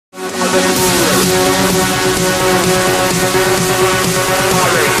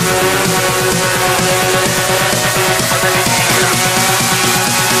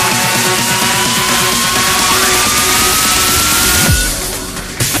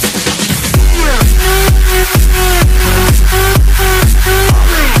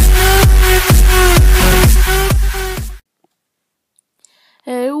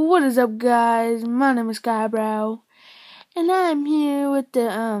Hey, what is up, guys? My name is Skype, and I'm here with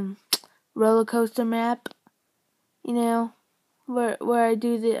the roller coaster map. You know, where I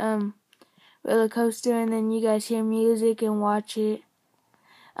do the roller coaster, and then you guys hear music and watch it.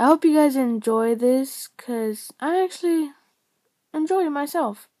 I hope you guys enjoy this, cause I actually enjoy it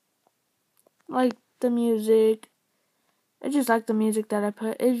myself. Like the music, I just like the music that I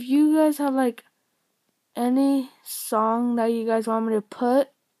put. If you guys have like any song that you guys want me to put,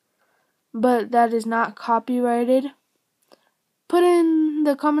 but that is not copyrighted, put in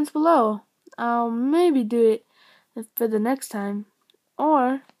the comments below. I'll maybe do it for the next time.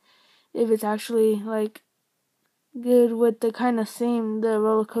 Or if it's actually like good with the kind of theme the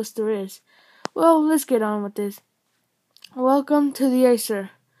roller coaster is. Well, let's get on with this. Welcome to the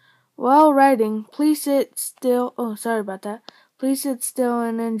Acer. While riding, please sit still. Oh, sorry about that. Please sit still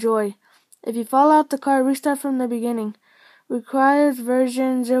and enjoy. If you fall out the car, restart from the beginning. Requires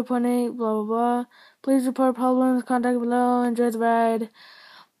version 0.8, blah blah blah. Please report problems, contact below, enjoy the ride.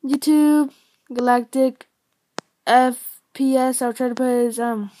 YouTube, Galactic, FPS, I'll try to put his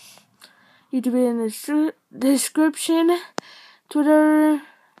YouTube in the description. Twitter,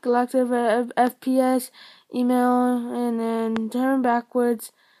 Galactic FPS, email, and then turn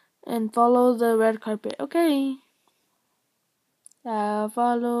backwards and follow the red carpet. Okay. I'll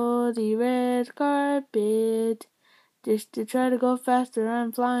follow the red carpet. Just to try to go faster,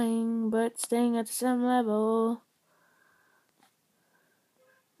 I'm flying, but staying at the same level.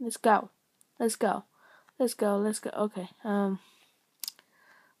 Let's go. Let's go. Let's go. Let's go. Okay.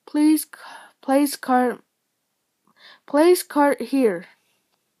 Please place cart here.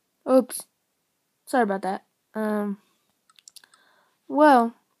 Oops. Sorry about that.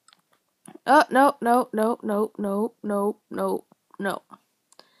 Well. Oh, no.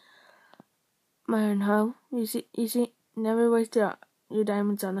 Iron hoe. You see, never waste your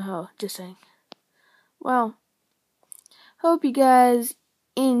diamonds on the hoe. Just saying. Well, hope you guys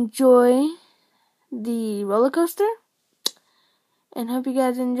enjoy the roller coaster, and hope you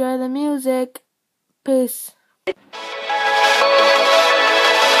guys enjoy the music. Peace.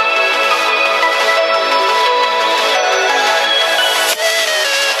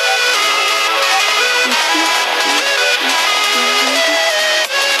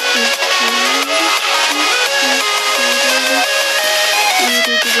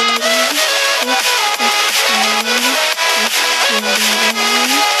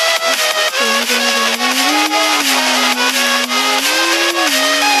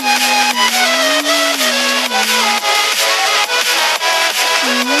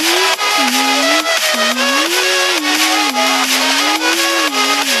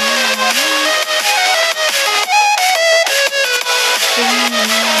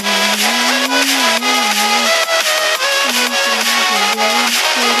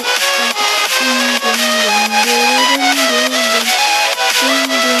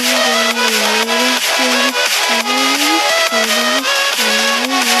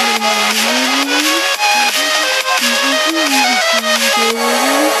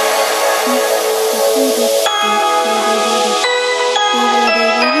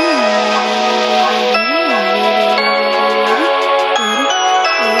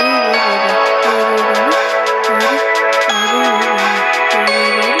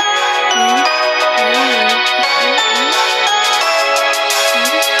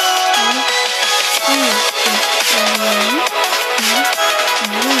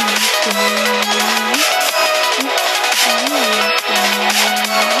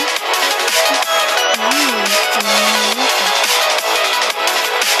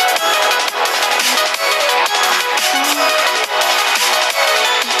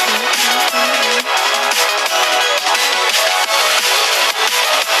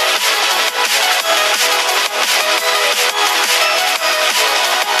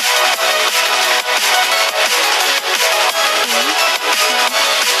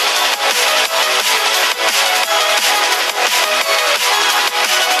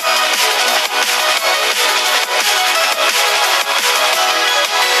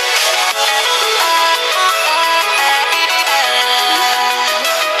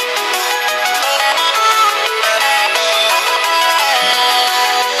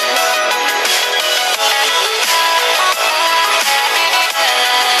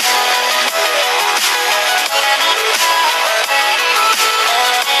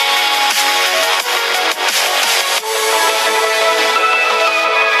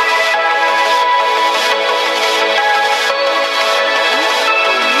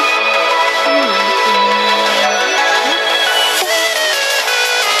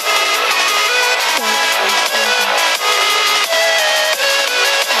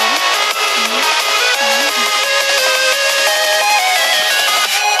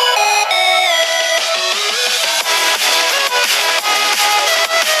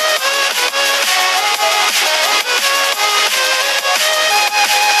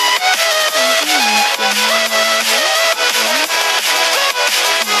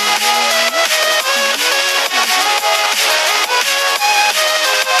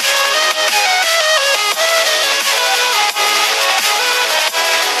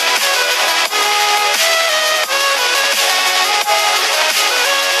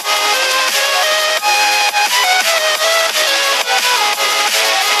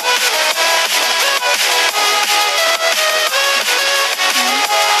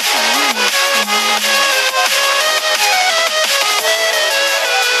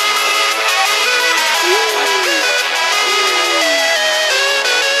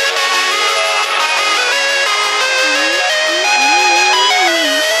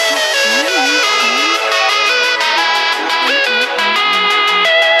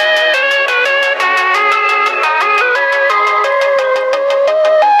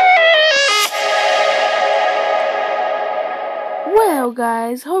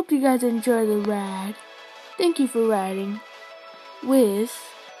 guys. Hope you guys enjoy the ride. Thank you for riding with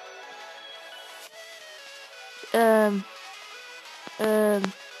the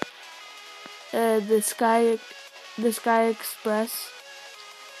Sky Express.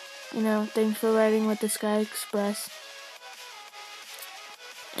 You know, thanks for riding with the Sky Express.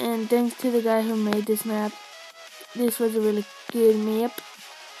 And thanks to the guy who made this map. This was a really good map.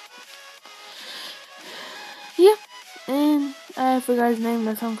 Yep. And I forgot his name.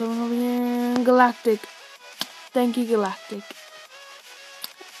 That's how I'm coming over here. Galactic. Thank you, Galactic.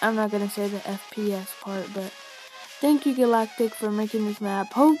 I'm not gonna say the FPS part, but thank you, Galactic, for making this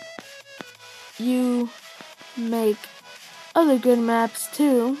map. Hope you make other good maps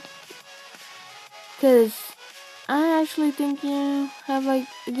too, because I actually think you have like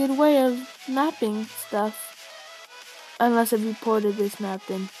a good way of mapping stuff. Unless if you ported this map,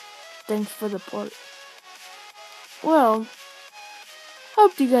 then thanks for the port. Well,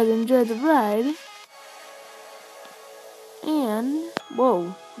 hope you guys enjoyed the ride. And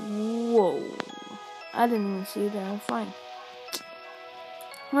whoa, I didn't even see that. I'm fine.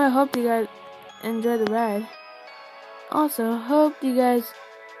 Well, I hope you guys enjoy the ride. Also, hope you guys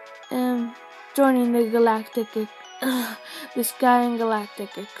joining the the Sky and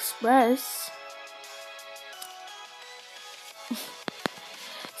Galactic Express.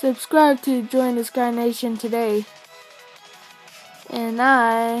 Subscribe to join the Sky Nation today. And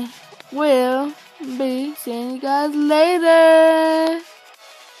I will be seeing you guys later.